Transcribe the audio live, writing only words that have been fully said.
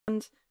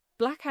And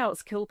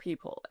blackouts kill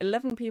people.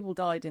 11 people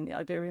died in the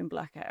Iberian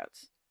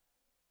blackout.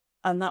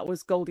 And that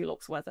was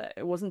Goldilocks weather.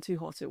 It wasn't too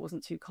hot, it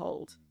wasn't too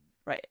cold.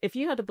 Right? If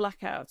you had a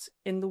blackout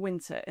in the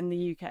winter in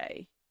the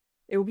UK,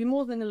 it would be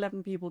more than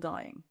 11 people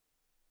dying.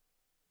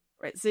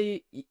 Right? So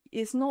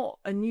it's not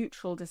a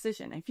neutral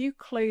decision. If you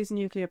close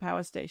nuclear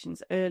power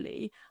stations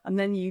early and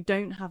then you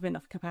don't have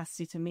enough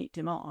capacity to meet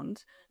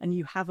demand and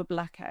you have a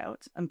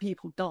blackout and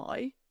people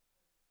die,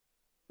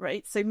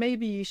 right? So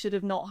maybe you should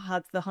have not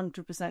had the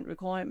 100%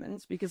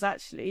 requirements, because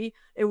actually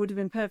it would have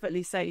been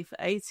perfectly safe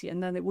at 80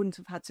 and then it wouldn't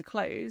have had to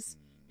close.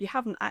 You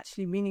haven't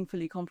actually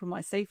meaningfully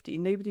compromised safety.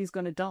 Nobody's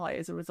going to die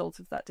as a result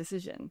of that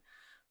decision.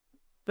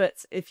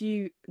 But if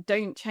you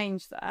don't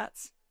change that,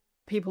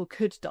 people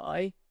could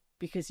die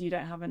because you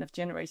don't have enough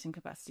generating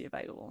capacity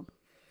available.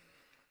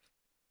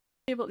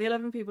 The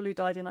 11 people who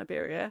died in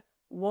Iberia,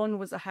 one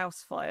was a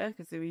house fire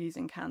because they were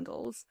using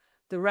candles.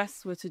 The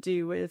rest were to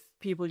do with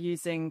people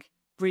using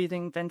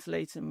breathing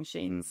ventilator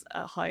machines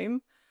at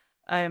home.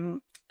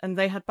 And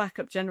they had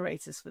backup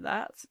generators for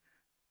that.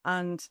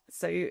 And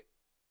so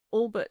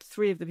all but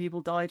 3 of the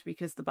people died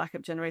because the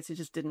backup generator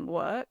just didn't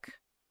work.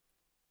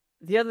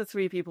 The other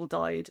 3 people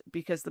died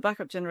because the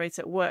backup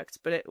generator worked,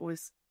 but it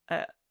was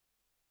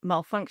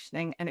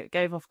malfunctioning and it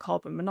gave off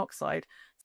carbon monoxide.